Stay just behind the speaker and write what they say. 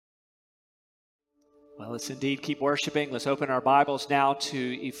Let's indeed keep worshiping. Let's open our Bibles now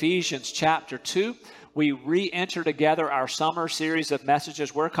to Ephesians chapter 2. We re-enter together our summer series of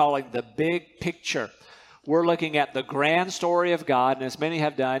messages we're calling The Big Picture. We're looking at the grand story of God, and as many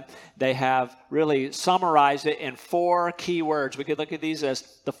have done, they have really summarized it in 4 key words. We could look at these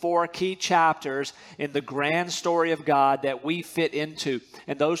as the 4 key chapters in the grand story of God that we fit into.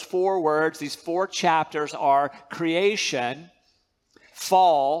 And those 4 words, these 4 chapters are creation,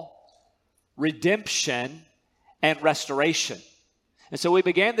 fall, redemption, and restoration. And so we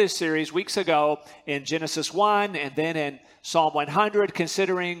began this series weeks ago in Genesis 1 and then in Psalm 100,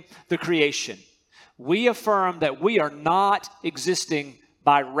 considering the creation. We affirm that we are not existing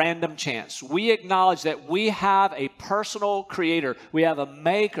by random chance. We acknowledge that we have a personal creator. We have a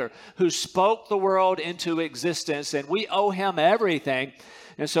maker who spoke the world into existence, and we owe him everything.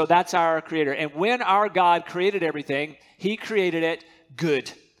 And so that's our creator. And when our God created everything, he created it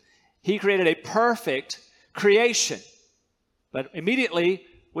good. He created a perfect creation. But immediately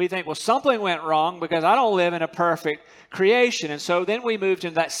we think, well, something went wrong because I don't live in a perfect creation. And so then we moved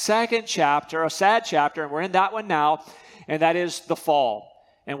into that second chapter, a sad chapter, and we're in that one now, and that is the fall.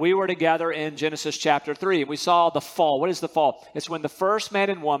 And we were together in Genesis chapter 3, and we saw the fall. What is the fall? It's when the first man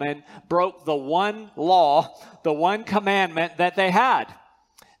and woman broke the one law, the one commandment that they had.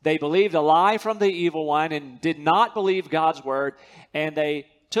 They believed a lie from the evil one and did not believe God's word, and they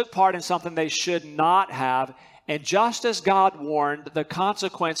took part in something they should not have. And just as God warned, the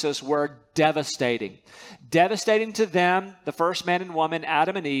consequences were devastating. Devastating to them, the first man and woman,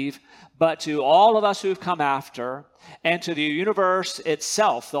 Adam and Eve, but to all of us who've come after, and to the universe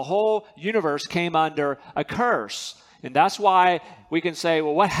itself. The whole universe came under a curse. And that's why we can say,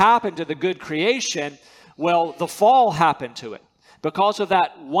 well, what happened to the good creation? Well, the fall happened to it. Because of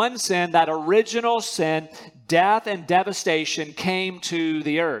that one sin, that original sin, death and devastation came to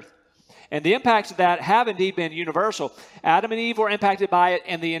the earth. And the impacts of that have indeed been universal. Adam and Eve were impacted by it,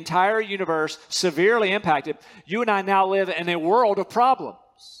 and the entire universe severely impacted. You and I now live in a world of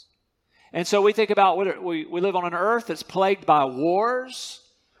problems. And so we think about, we live on an earth that's plagued by wars.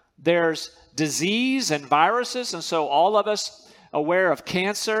 There's disease and viruses, and so all of us aware of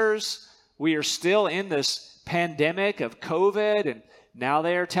cancers. We are still in this pandemic of COVID, and now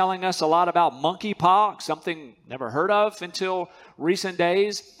they're telling us a lot about monkeypox, something never heard of until recent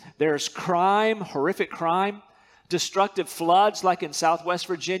days. There's crime, horrific crime, destructive floods like in Southwest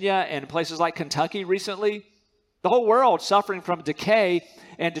Virginia and places like Kentucky recently. The whole world suffering from decay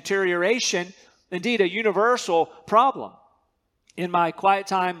and deterioration, indeed a universal problem. In my quiet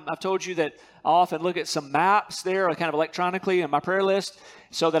time, I've told you that I often look at some maps there, kind of electronically in my prayer list,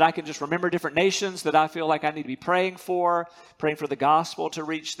 so that I can just remember different nations that I feel like I need to be praying for the gospel to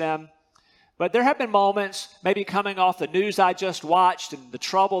reach them. But there have been moments, maybe coming off the news I just watched and the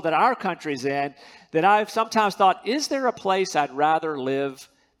trouble that our country's in, that I've sometimes thought, is there a place I'd rather live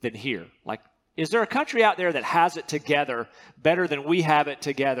than here? Like, is there a country out there that has it together better than we have it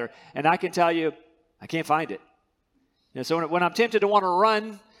together? And I can tell you, I can't find it. And so when I'm tempted to want to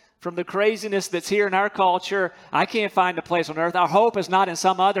run from the craziness that's here in our culture, I can't find a place on earth. Our hope is not in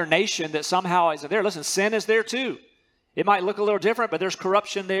some other nation that somehow isn't there. Listen, sin is there too. It might look a little different, but there's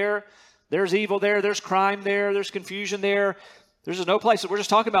corruption there. There's evil there. There's crime there. There's confusion there. There's no place. We're just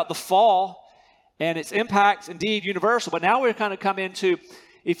talking about the fall and its impacts, indeed, universal. But now we're kind of come into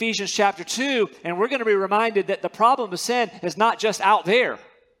Ephesians chapter 2, and we're going to be reminded that the problem of sin is not just out there.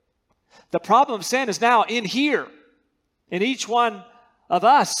 The problem of sin is now in here, in each one of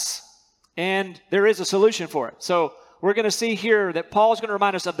us, and there is a solution for it. So we're going to see here that Paul is going to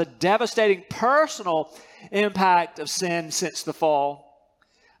remind us of the devastating personal impact of sin since the fall.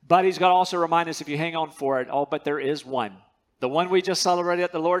 But he's going to also remind us, if you hang on for it, but there is one. The one we just celebrated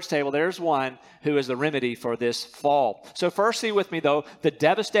at the Lord's table, there's one who is the remedy for this fall. So first see with me, though, the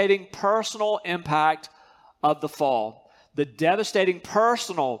devastating personal impact of the fall. The devastating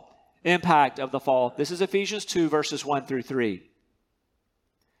personal impact of the fall. This is Ephesians 2, verses 1 through 3.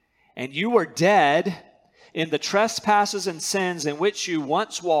 And you were dead in the trespasses and sins in which you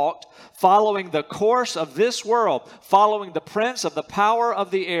once walked, following the course of this world, following the prince of the power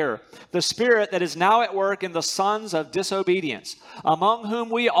of the air, the spirit that is now at work in the sons of disobedience, among whom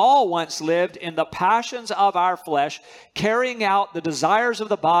we all once lived in the passions of our flesh, carrying out the desires of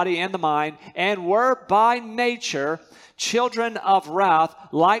the body and the mind, and were by nature children of wrath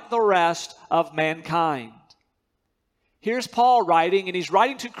like the rest of mankind. Here's Paul writing, and he's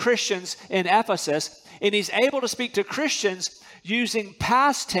writing to Christians in Ephesus, and he's able to speak to Christians using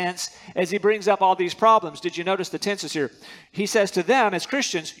past tense as he brings up all these problems. Did you notice the tenses here? He says to them as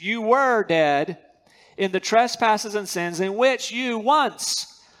Christians, you were dead in the trespasses and sins in which you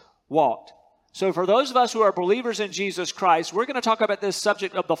once walked. So for those of us who are believers in Jesus Christ, we're going to talk about this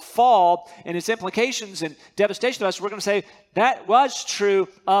subject of the fall and its implications and devastation to us. We're going to say, that was true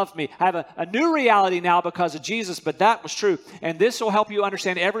of me. I have a new reality now because of Jesus, but that was true. And this will help you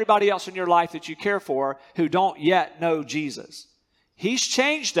understand everybody else in your life that you care for who don't yet know Jesus. He's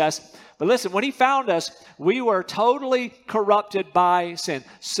changed us. But listen, when he found us, we were totally corrupted by sin,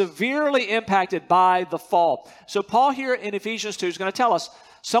 severely impacted by the fall. So Paul here in Ephesians 2 is going to tell us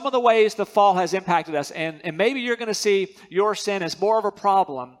some of the ways the fall has impacted us. And maybe you're going to see your sin as more of a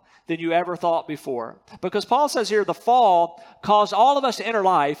problem than you ever thought before. Because Paul says here, the fall caused all of us to enter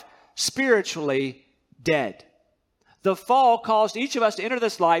life spiritually dead. The fall caused each of us to enter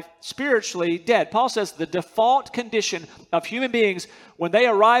this life spiritually dead. Paul says the default condition of human beings when they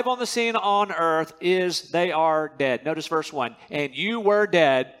arrive on the scene on earth is they are dead. Notice verse 1. And you were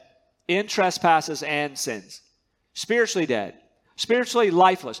dead in trespasses and sins. Spiritually dead. Spiritually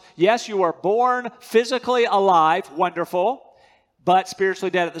lifeless. Yes, you were born physically alive, wonderful, but spiritually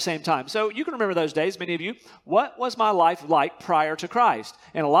dead at the same time. So you can remember those days, many of you. What was my life like prior to Christ?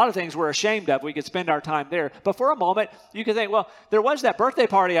 And a lot of things we're ashamed of. We could spend our time there. But for a moment, you could think, well, there was that birthday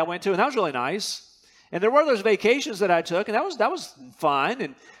party I went to, and that was really nice. And there were those vacations that I took, and that was fun.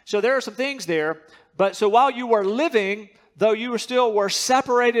 And so there are some things there. But so while you were living, though you were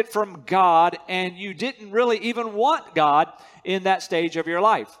separated from God, and you didn't really even want God in that stage of your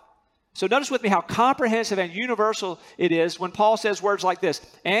life. So notice with me how comprehensive and universal it is when Paul says words like this.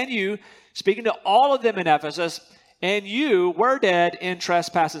 And you, speaking to all of them in Ephesus, and you were dead in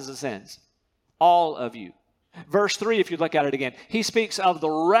trespasses and sins. All of you. Verse 3, if you look at it again, he speaks of the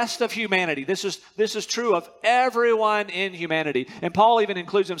rest of humanity. This is true of everyone in humanity. And Paul even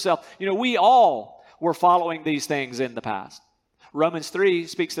includes himself. You know, we all were following these things in the past. Romans 3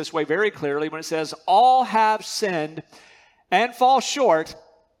 speaks this way very clearly when it says, all have sinned and fall short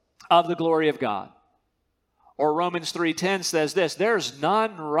of the glory of God. Or Romans 3:10 says this, there's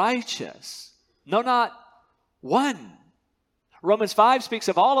none righteous. No, not one. Romans 5 speaks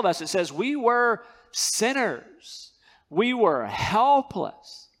of all of us. It says we were sinners. We were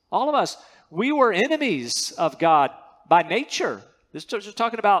helpless. All of us, we were enemies of God by nature. This is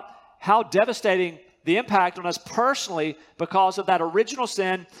talking about how devastating the impact on us personally because of that original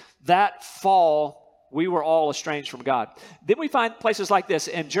sin, that fall. We were all estranged from God. Then we find places like this.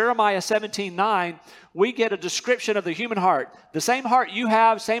 In Jeremiah 17:9, we get a description of the human heart. The same heart you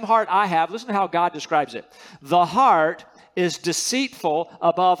have, same heart I have. Listen to how God describes it. The heart is deceitful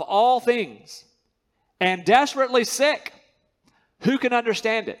above all things and desperately sick. Who can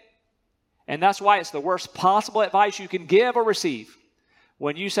understand it? And that's why it's the worst possible advice you can give or receive.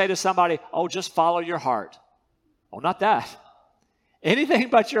 When you say to somebody, oh, just follow your heart. Oh, not that. Anything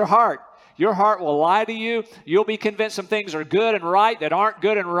but your heart. Your heart will lie to you. You'll be convinced some things are good and right that aren't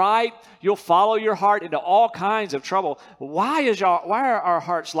good and right. You'll follow your heart into all kinds of trouble. Why are our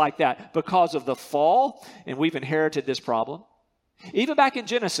hearts like that? Because of the fall, and we've inherited this problem. Even back in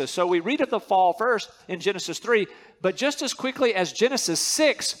Genesis, so we read of the fall first in Genesis 3, but just as quickly as Genesis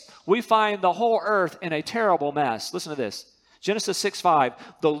 6, we find the whole earth in a terrible mess. Listen to this. Genesis 6:5,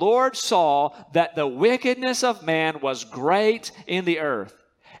 the Lord saw that the wickedness of man was great in the earth,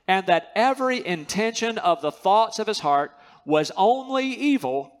 and that every intention of the thoughts of his heart was only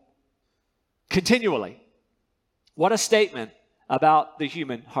evil continually. What a statement about the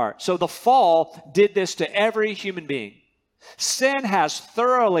human heart. So the fall did this to every human being. Sin has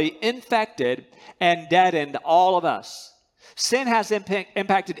thoroughly infected and deadened all of us. Sin has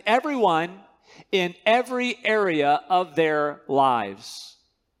impacted everyone in every area of their lives.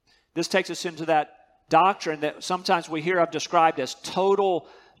 This takes us into that doctrine that sometimes we hear of described as total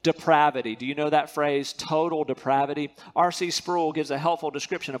depravity. Do you know that phrase, total depravity? R.C. Sproul gives a helpful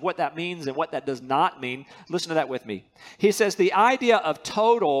description of what that means and what that does not mean. Listen to that with me. He says the idea of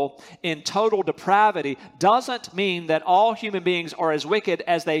total in total depravity doesn't mean that all human beings are as wicked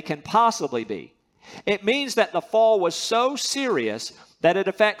as they can possibly be. It means that the fall was so serious that it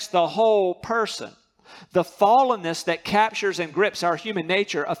affects the whole person. The fallenness that captures and grips our human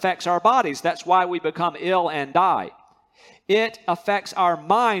nature affects our bodies. That's why we become ill and die. It affects our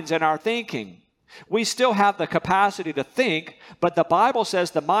minds and our thinking. We still have the capacity to think, but the Bible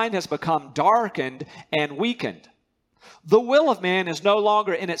says the mind has become darkened and weakened. The will of man is no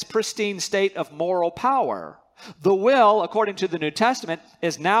longer in its pristine state of moral power. The will, according to the New Testament,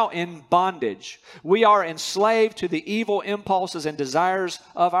 is now in bondage. We are enslaved to the evil impulses and desires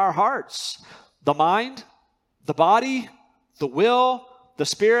of our hearts. The mind, the body, the will, the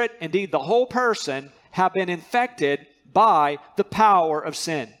spirit, indeed the whole person have been infected by the power of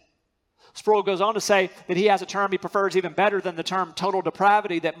sin. Sproul goes on to say that he has a term he prefers even better than the term total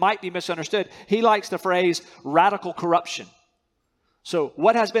depravity that might be misunderstood. He likes the phrase radical corruption. So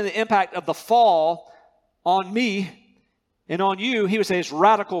what has been the impact of the fall on me and on you? He would say it's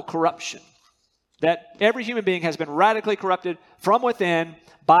radical corruption. That every human being has been radically corrupted from within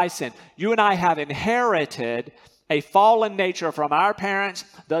by sin. You and I have inherited a fallen nature from our parents.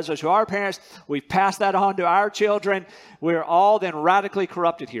 Those of us who are parents, we've passed that on to our children. We're all then radically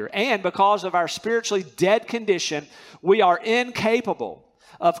corrupted here. And because of our spiritually dead condition, we are incapable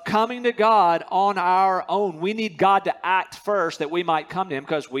of coming to God on our own. We need God to act first that we might come to Him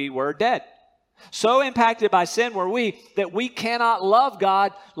because we were dead. So impacted by sin were we that we cannot love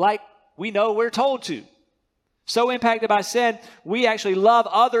God like we know we're told to. So impacted by sin, we actually love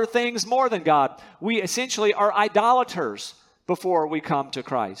other things more than God. We essentially are idolaters before we come to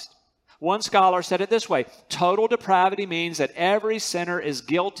Christ. One scholar said it this way: total depravity means that every sinner is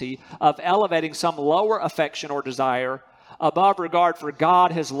guilty of elevating some lower affection or desire above regard for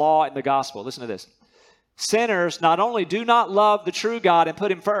God, His law, and the gospel. Listen to this. Sinners not only do not love the true God and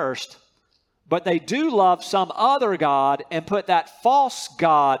put Him first, but they do love some other God and put that false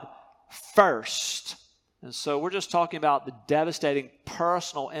God first. And so we're just talking about the devastating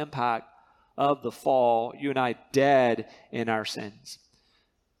personal impact of the fall, you and I dead in our sins.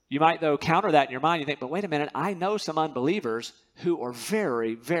 You might, though, counter that in your mind. You think, but wait a minute, I know some unbelievers who are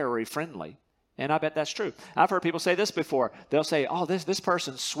very, very friendly. And I bet that's true. I've heard people say this before. They'll say, oh, this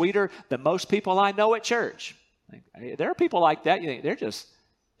person's sweeter than most people I know at church. There are people like that. You think they're just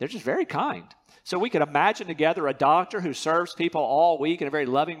very kind. So we could imagine together a doctor who serves people all week in a very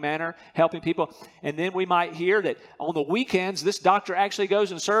loving manner, helping people. And then we might hear that on the weekends, this doctor actually goes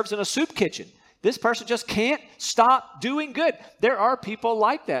and serves in a soup kitchen. This person just can't stop doing good. There are people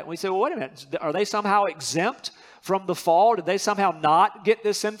like that. And we say, well, wait a minute. Are they somehow exempt from the fall? Did they somehow not get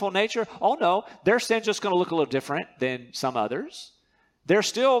this sinful nature? Oh, no. Their sin's just going to look a little different than some others. They're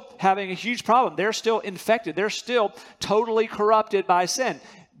still having a huge problem. They're still infected. They're still totally corrupted by sin.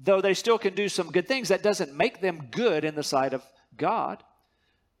 Though they still can do some good things, that doesn't make them good in the sight of God.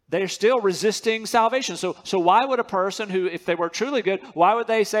 They're still resisting salvation. So why would a person who, if they were truly good, why would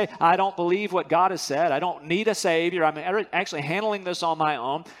they say, I don't believe what God has said. I don't need a Savior. I'm actually handling this on my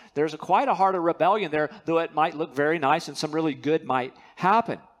own. There's quite a heart of rebellion there, though it might look very nice and some really good might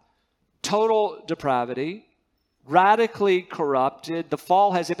happen. Total depravity, radically corrupted. The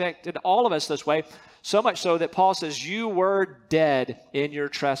fall has affected all of us this way. So much so that Paul says, you were dead in your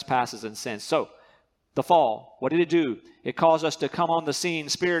trespasses and sins. So, the fall, what did it do? It caused us to come on the scene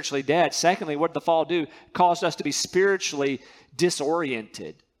spiritually dead. Secondly, what did the fall do? It caused us to be spiritually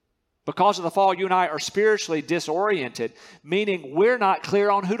disoriented. Because of the fall, you and I are spiritually disoriented, meaning we're not clear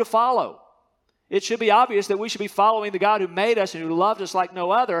on who to follow. It should be obvious that we should be following the God who made us and who loved us like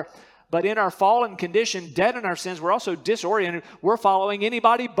no other. But in our fallen condition, dead in our sins, we're also disoriented. We're following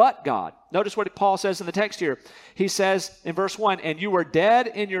anybody but God. Notice what Paul says in the text here. He says in verse 1, and you were dead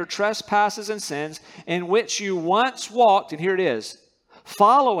in your trespasses and sins, in which you once walked, and here it is,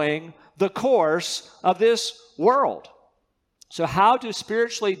 following the course of this world. So how do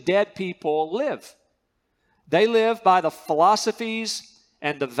spiritually dead people live? They live by the philosophies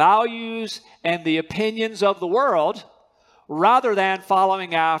and the values and the opinions of the world, rather than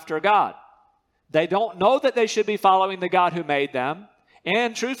following after God. They don't know that they should be following the God who made them.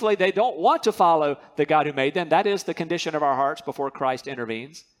 And truthfully, they don't want to follow the God who made them. That is the condition of our hearts before Christ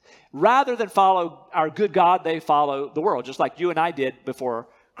intervenes. Rather than follow our good God, they follow the world, just like you and I did before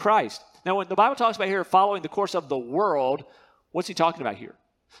Christ. Now, when the Bible talks about here following the course of the world, what's he talking about here?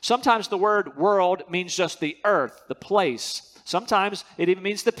 Sometimes the word world means just the earth, the place. Sometimes it even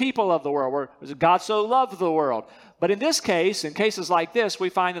means the people of the world, where God so loved the world. But in this case, in cases like this, we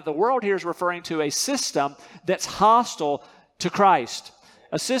find that the world here is referring to a system that's hostile to Christ.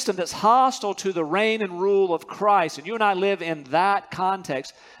 A system that's hostile to the reign and rule of Christ. And you and I live in that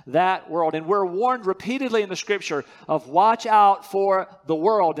context, that world. And we're warned repeatedly in the Scripture of watch out for the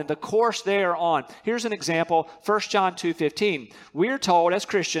world and the course they are on. Here's an example, 1 John 2:15. We're told as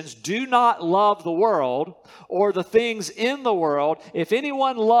Christians, do not love the world or the things in the world. If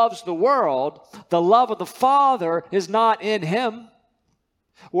anyone loves the world, the love of the Father is not in him.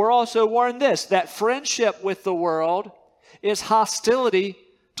 We're also warned this, that friendship with the world is hostility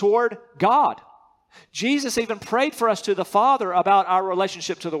toward God. Jesus even prayed for us to the Father about our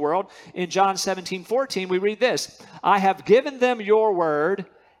relationship to the world. In John 17:14, we read this, I have given them your word,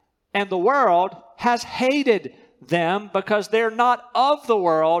 and the world has hated them because they're not of the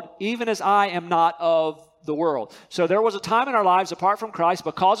world, even as I am not of the world. So there was a time in our lives apart from Christ,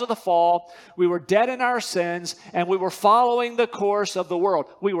 because of the fall, we were dead in our sins and we were following the course of the world.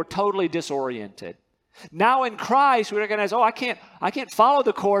 We were totally disoriented. Now in Christ, we recognize, I can't follow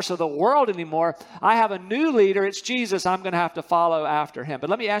the course of the world anymore. I have a new leader. It's Jesus. I'm going to have to follow after him. But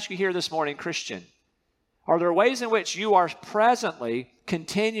let me ask you here this morning, Christian, are there ways in which you are presently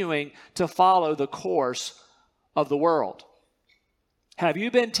continuing to follow the course of the world? Have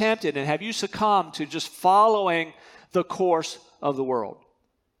you been tempted and have you succumbed to just following the course of the world?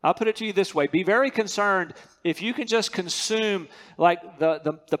 I'll put it to you this way. Be very concerned if you can just consume like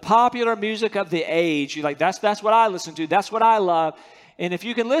the popular music of the age. You like, that's what I listen to. That's what I love. And if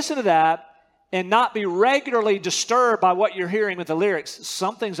you can listen to that and not be regularly disturbed by what you're hearing with the lyrics,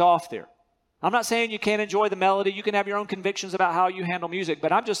 something's off there. I'm not saying you can't enjoy the melody. You can have your own convictions about how you handle music.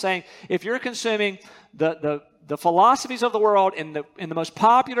 But I'm just saying if you're consuming the philosophies of the world in the most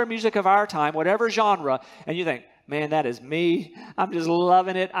popular music of our time, whatever genre, and you think, man, that is me. I'm just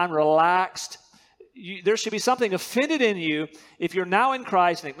loving it. I'm relaxed. There should be something offended in you if you're now in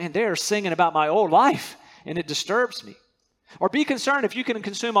Christ and think, man, they are singing about my old life, and it disturbs me. Or be concerned if you can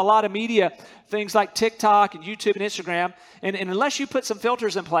consume a lot of media, things like TikTok and YouTube and Instagram, and unless you put some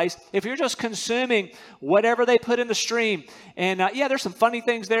filters in place, if you're just consuming whatever they put in the stream, and there's some funny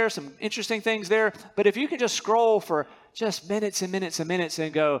things there, some interesting things there, but if you can just scroll for just minutes and minutes and minutes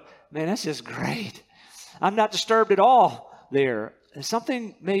and go, man, that's just great. I'm not disturbed at all there.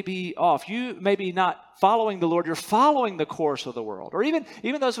 Something may be off. You may be not following the Lord. You're following the course of the world. Or even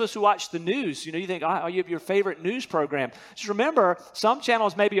those of us who watch the news, you think, you have your favorite news program. Just remember, some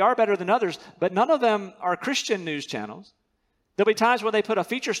channels maybe are better than others, but none of them are Christian news channels. There'll be times where they put a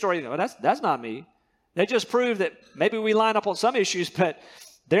feature story, that's not me. They just prove that maybe we line up on some issues, but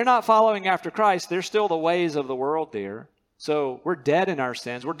they're not following after Christ. They're still the ways of the world there. So we're dead in our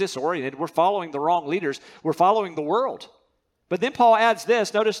sins. We're disoriented. We're following the wrong leaders. We're following the world. But then Paul adds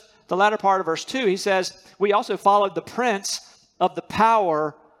this. Notice the latter part of verse 2. He says, we also followed the prince of the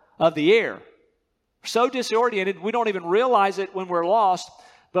power of the air. We're so disoriented, we don't even realize it when we're lost,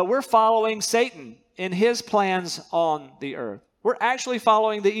 but we're following Satan in his plans on the earth. We're actually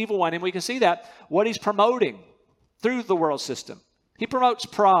following the evil one, and we can see that what he's promoting through the world system. He promotes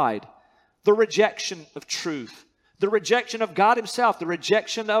pride, the rejection of truth, the rejection of God himself, the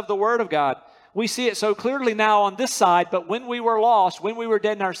rejection of the Word of God. We see it so clearly now on this side, but when we were lost, when we were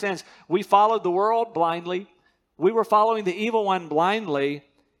dead in our sins, we followed the world blindly. We were following the evil one blindly.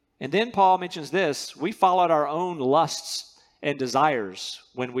 And then Paul mentions this, we followed our own lusts and desires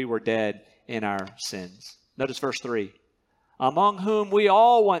when we were dead in our sins. Notice verse 3. Among whom we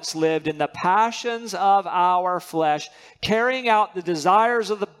all once lived in the passions of our flesh, carrying out the desires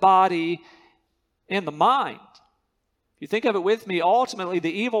of the body and the mind. You think of it with me, ultimately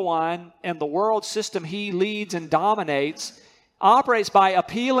the evil one and the world system he leads and dominates operates by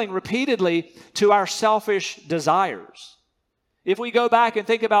appealing repeatedly to our selfish desires. If we go back and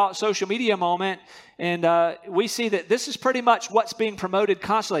think about social media moment, and we see that this is pretty much what's being promoted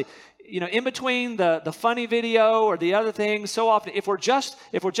constantly. In between the funny video or the other things, so often, if we're just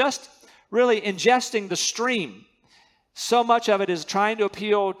really ingesting the stream, so much of it is trying to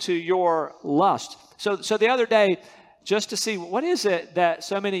appeal to your lust. So the other day, just to see what is it that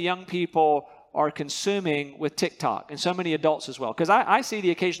so many young people are consuming with TikTok, and so many adults as well. Because I see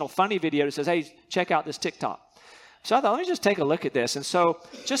the occasional funny video that says, hey, check out this TikTok. So I thought, let me just take a look at this. And so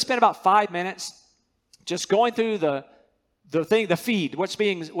just spend about 5 minutes just going through the feed, what's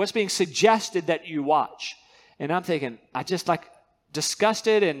being suggested that you watch. And I'm thinking, I just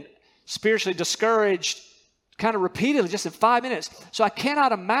disgusted and spiritually discouraged kind of repeatedly just in 5 minutes. So I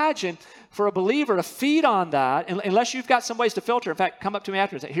cannot imagine for a believer to feed on that unless you've got some ways to filter. In fact, come up to me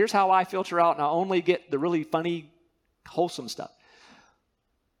after and say, here's how I filter out, and I only get the really funny, wholesome stuff.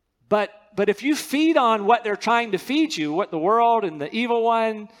 But if you feed on what they're trying to feed you, what the world and the evil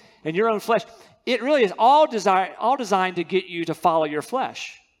one and your own flesh, it really is all designed to get you to follow your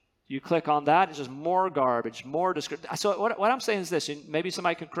flesh. You click on that, it's just more garbage, more descriptive. So what I'm saying is this, and maybe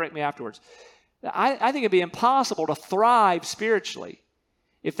somebody can correct me afterwards. I think it'd be impossible to thrive spiritually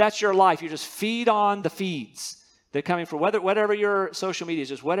if that's your life. You just feed on the feeds that are coming from whatever your social media is,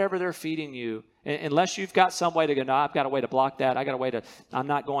 just whatever they're feeding you. Unless you've got some way to go, no, I've got a way to block that. I'm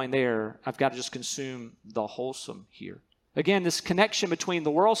not going there. I've got to just consume the wholesome here. Again, this connection between the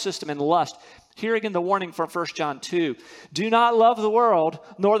world system and lust. Here again, the warning from 1 John 2. Do not love the world,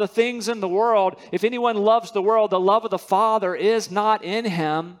 nor the things in the world. If anyone loves the world, the love of the Father is not in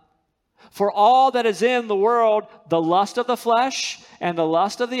him. For all that is in the world, the lust of the flesh and the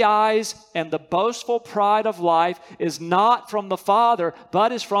lust of the eyes and the boastful pride of life is not from the Father,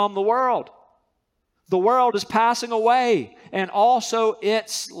 but is from the world. The world is passing away, and also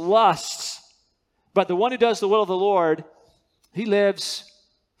its lusts. But the one who does the will of the Lord, he lives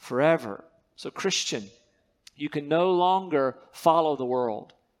forever. So Christian, you can no longer follow the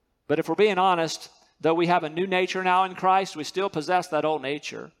world. But if we're being honest, though we have a new nature now in Christ, we still possess that old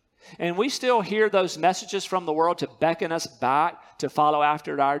nature. And we still hear those messages from the world to beckon us back to follow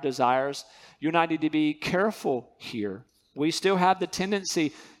after our desires. You and I need to be careful here. We still have the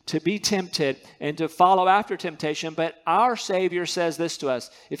tendency to be tempted and to follow after temptation, but our Savior says this to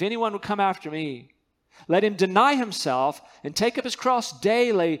us: if anyone would come after me, let him deny himself and take up his cross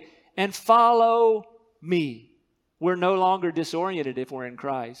daily and follow me. We're no longer disoriented if we're in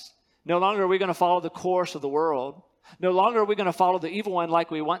Christ. No longer are we going to follow the course of the world. No longer are we going to follow the evil one like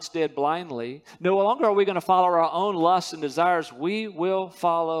we once did blindly. No longer are we going to follow our own lusts and desires. We will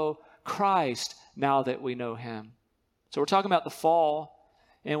follow Christ now that we know him. So we're talking about the fall,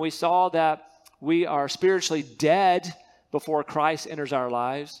 and we saw that we are spiritually dead before Christ enters our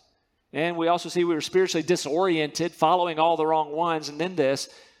lives. And we also see we were spiritually disoriented, following all the wrong ones. And then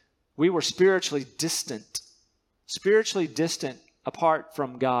we were spiritually distant apart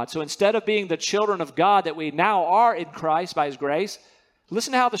from God. So instead of being the children of God that we now are in Christ by his grace,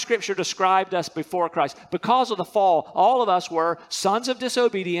 listen to how the scripture described us before Christ. Because of the fall, all of us were sons of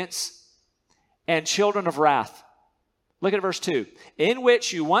disobedience and children of wrath. Look at verse 2. In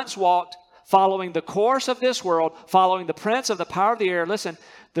which you once walked, following the course of this world, following the prince of the power of the air. Listen,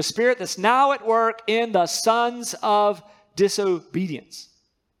 the spirit that's now at work in the sons of disobedience.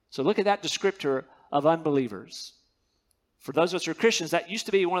 So look at that descriptor of unbelievers. For those of us who are Christians, that used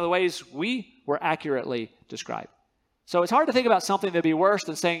to be one of the ways we were accurately described. So it's hard to think about something that'd be worse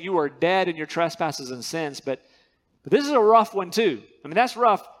than saying you were dead in your trespasses and sins, but this is a rough one too. I mean, that's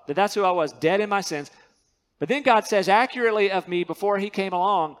rough, that's who I was, dead in my sins. But then God says accurately of me before he came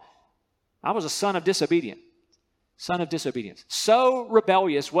along, I was a son of disobedience. Son of disobedience. So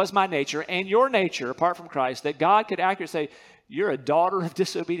rebellious was my nature and your nature apart from Christ that God could accurately say, you're a daughter of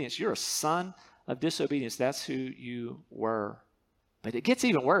disobedience. You're a son of disobedience. That's who you were. But it gets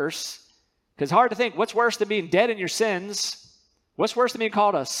even worse, because it's hard to think, what's worse than being dead in your sins? What's worse than being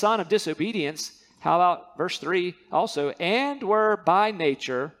called a son of disobedience? How about verse 3 also? And were by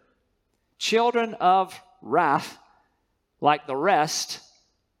nature children of wrath like the rest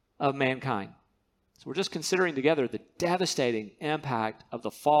of mankind. So we're just considering together the devastating impact of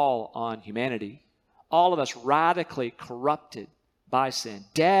the fall on humanity. All of us radically corrupted by sin,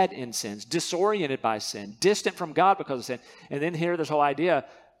 dead in sins, disoriented by sin, distant from God because of sin. And then here, this whole idea,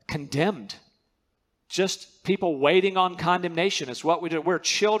 condemned. Just people waiting on condemnation is what we do. We're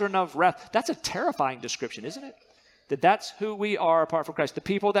children of wrath. That's a terrifying description, isn't it? That's who we are apart from Christ. The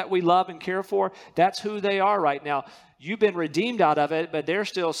people that we love and care for, that's who they are right now. You've been redeemed out of it, but they're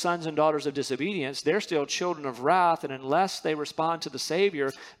still sons and daughters of disobedience. They're still children of wrath, and unless they respond to the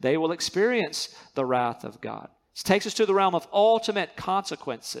Savior, they will experience the wrath of God. This takes us to the realm of ultimate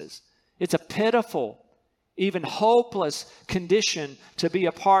consequences. It's a pitiful, even hopeless condition to be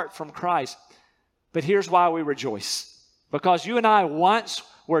apart from Christ. But here's why we rejoice. Because you and I once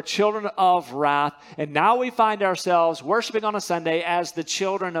were children of wrath, and now we find ourselves worshiping on a Sunday as the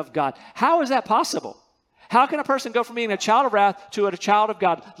children of God. How is that possible? How can a person go from being a child of wrath to a child of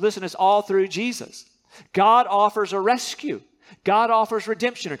God? Listen, it's all through Jesus. God offers a rescue. God offers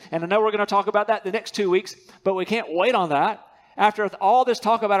redemption. And I know we're going to talk about that the next 2 weeks, but we can't wait on that. After all this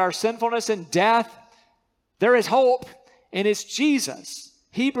talk about our sinfulness and death, there is hope, and it's Jesus.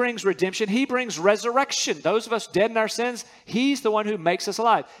 He brings redemption. He brings resurrection. Those of us dead in our sins, he's the one who makes us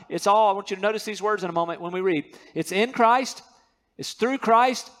alive. It's all, I want you to notice these words in a moment when we read. It's in Christ, it's through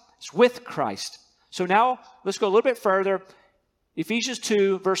Christ, it's with Christ. So now let's go a little bit further. Ephesians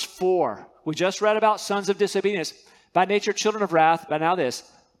 2, verse 4. We just read about sons of disobedience. By nature, children of wrath. But now this,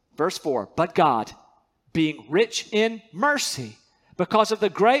 verse 4. But God, being rich in mercy, because of the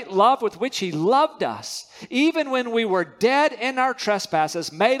great love with which he loved us, even when we were dead in our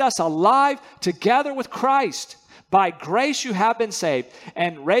trespasses, made us alive together with Christ. By grace you have been saved,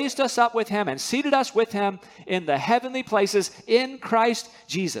 and raised us up with him, and seated us with him in the heavenly places in Christ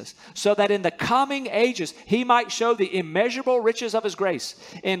Jesus, so that in the coming ages he might show the immeasurable riches of his grace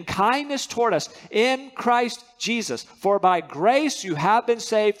in kindness toward us in Christ Jesus. For by grace you have been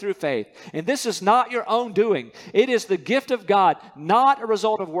saved through faith. And this is not your own doing. It is the gift of God, not a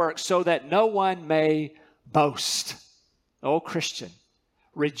result of works, so that no one may boast. Oh, Christian,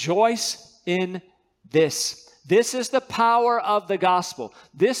 rejoice in this. This is the power of the gospel.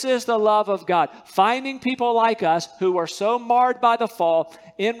 This is the love of God. Finding people like us who are so marred by the fall,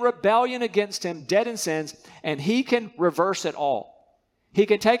 in rebellion against him, dead in sins, and he can reverse it all. He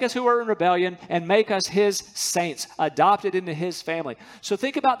can take us who are in rebellion and make us his saints, adopted into his family. So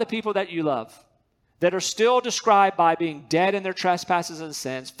think about the people that you love that are still described by being dead in their trespasses and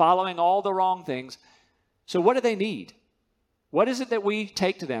sins, following all the wrong things. So what do they need? What is it that we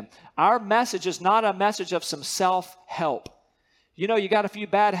take to them? Our message is not a message of some self-help. You know, you got a few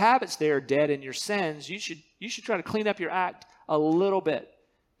bad habits there, dead in your sins. You should try to clean up your act a little bit.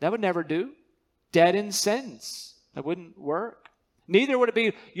 That would never do. Dead in sins. That wouldn't work. Neither would it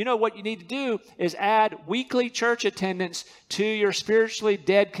be, you know, what you need to do is add weekly church attendance to your spiritually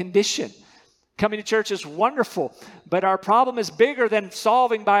dead condition. Coming to church is wonderful, but our problem is bigger than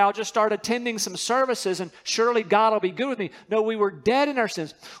solving by I'll just start attending some services and surely God will be good with me. No, we were dead in our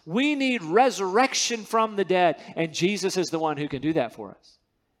sins. We need resurrection from the dead, and Jesus is the one who can do that for us.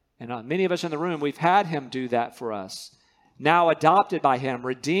 And many of us in the room, we've had him do that for us. Now adopted by him,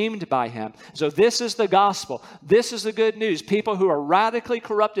 redeemed by him. So this is the gospel. This is the good news. People who are radically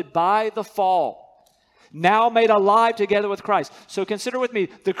corrupted by the fall, now made alive together with Christ. So consider with me,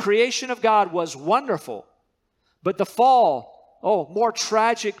 the creation of God was wonderful, but the fall, more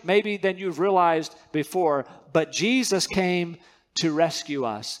tragic maybe than you've realized before. But Jesus came to rescue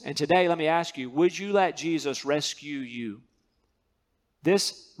us. And today, let me ask you, would you let Jesus rescue you?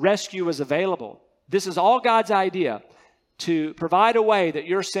 This rescue is available. This is all God's idea, to provide a way that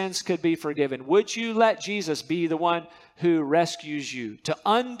your sins could be forgiven. Would you let Jesus be the one who rescues you, to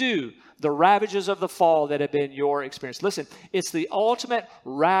undo the ravages of the fall that have been your experience? Listen, it's the ultimate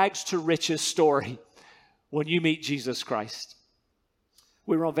rags to riches story when you meet Jesus Christ.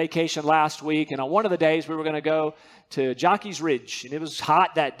 We were on vacation last week, and on one of the days we were going to go to Jockey's Ridge, and it was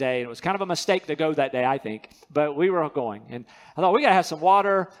hot that day, and it was kind of a mistake to go that day, I think, but we were going, and I thought, we got to have some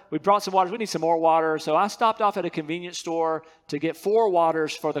water. We brought some water. We need some more water, so I stopped off at a convenience store to get 4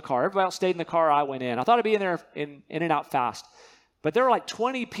 waters for the car. Everybody else stayed in the car. I went in. I thought I'd be in there in and out fast, but there were like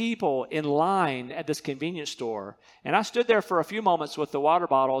 20 people in line at this convenience store, and I stood there for a few moments with the water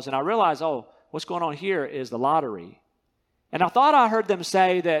bottles, and I realized, what's going on here is the lottery. And I thought I heard them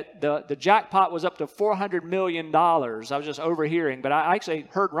say that the jackpot was up to $400 million. I was just overhearing, but I actually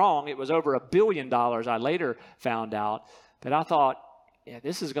heard wrong. It was over $1 billion, I later found out. But I thought,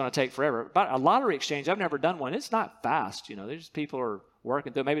 this is going to take forever. But a lottery exchange, I've never done one. It's not fast. You know, there's people are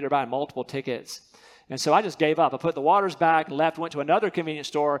working through. Maybe they're buying multiple tickets. And so I just gave up. I put the waters back, left, went to another convenience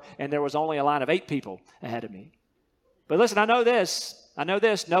store, and there was only a line of 8 people ahead of me. But listen, I know this.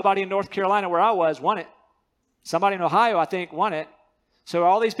 Nobody in North Carolina where I was won it. Somebody in Ohio, I think, won it. So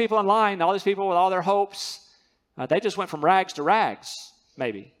all these people in line, all these people with all their hopes, they just went from rags to rags,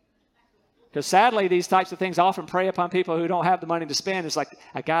 maybe. Because sadly, these types of things often prey upon people who don't have the money to spend. It's like,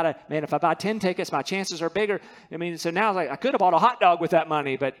 if I buy 10 tickets, my chances are bigger. So now it's like, I could have bought a hot dog with that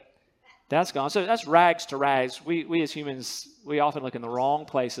money, but that's gone. So that's rags to rags. We as humans, we often look in the wrong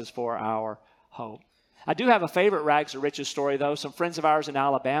places for our hope. I do have a favorite rags to riches story, though. Some friends of ours in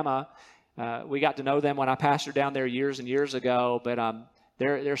Alabama, we got to know them when I pastored down there years and years ago, but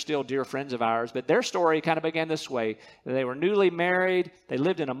they're still dear friends of ours. But their story kind of began this way. They were newly married. They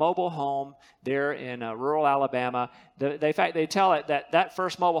lived in a mobile home there in rural Alabama. In fact, they tell it that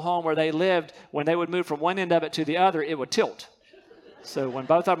first mobile home where they lived, when they would move from one end of it to the other, it would tilt. So when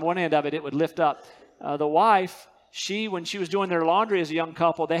both of them one end of it, it would lift up. The wife, when she was doing their laundry as a young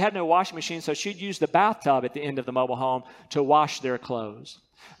couple, they had no washing machine, so she'd use the bathtub at the end of the mobile home to wash their clothes.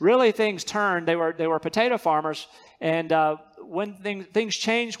 Really, things turned. They were potato farmers, and when things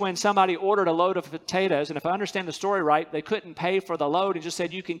changed when somebody ordered a load of potatoes, and if I understand the story right, they couldn't pay for the load and just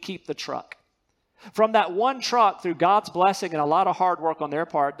said, you can keep the truck. From that one truck, through God's blessing and a lot of hard work on their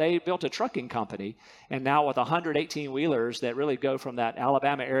part, they built a trucking company, and now with 118-wheelers that really go from that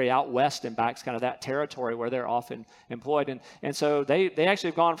Alabama area out west and back, kind of that territory where they're often employed. And so they actually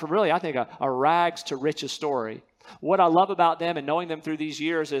have gone from really, I think, a rags to riches story. What I love about them and knowing them through these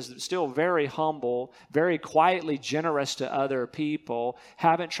years is still very humble, very quietly generous to other people,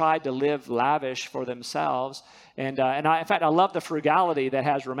 haven't tried to live lavish for themselves. In fact, I love the frugality that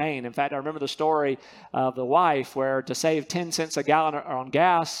has remained. In fact, I remember the story of the wife where to save 10 cents a gallon on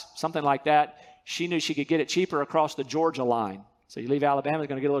gas, something like that, she knew she could get it cheaper across the Georgia line. So you leave Alabama, it's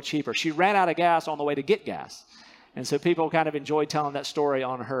going to get a little cheaper. She ran out of gas on the way to get gas. And so people kind of enjoyed telling that story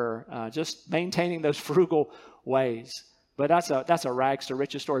on her, just maintaining those frugal ways. But that's a rags to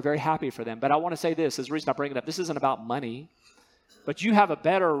riches story. Very happy for them. But I want to say this, is the reason I bring it up. This isn't about money, but you have a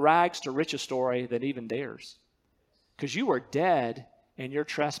better rags to riches story than even theirs. Because you were dead in your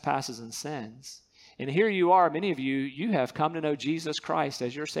trespasses and sins. And here you are, many of you have come to know Jesus Christ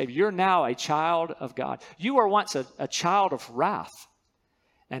as your Savior. You're now a child of God. You were once a child of wrath.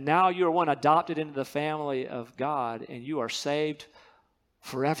 And now you are one adopted into the family of God, and you are saved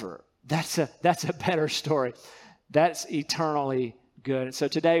forever. That's a better story. That's eternally good. And so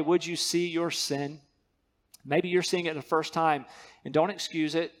today, would you see your sin? Maybe you're seeing it the first time, and don't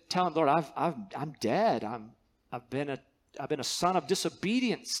excuse it. Tell him, Lord, I'm dead. I've been a son of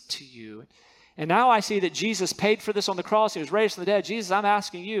disobedience to you. And now I see that Jesus paid for this on the cross. He was raised from the dead. Jesus, I'm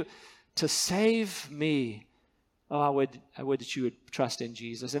asking you to save me. Oh, I would that you would trust in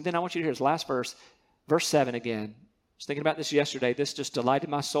Jesus. And then I want you to hear his last verse, verse 7 again. I was thinking about this yesterday. This just delighted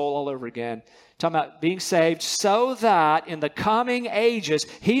my soul all over again. Talking about being saved so that in the coming ages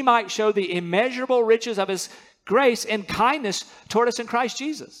he might show the immeasurable riches of his grace and kindness toward us in Christ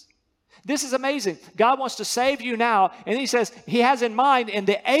Jesus. This is amazing. God wants to save you now, and he says he has in mind in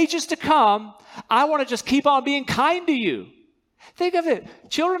the ages to come, I want to just keep on being kind to you. Think of it.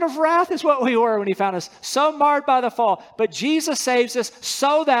 Children of wrath is what we were when he found us, so marred by the fall. But Jesus saves us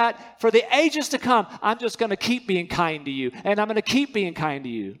so that for the ages to come, I'm just going to keep being kind to you, and I'm going to keep being kind to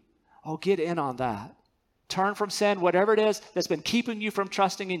you. Oh, get in on that. Turn from sin, whatever it is that's been keeping you from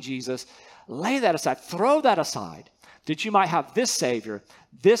trusting in Jesus. Lay that aside. Throw that aside, that you might have this Savior,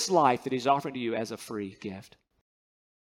 this life that he's offering to you as a free gift.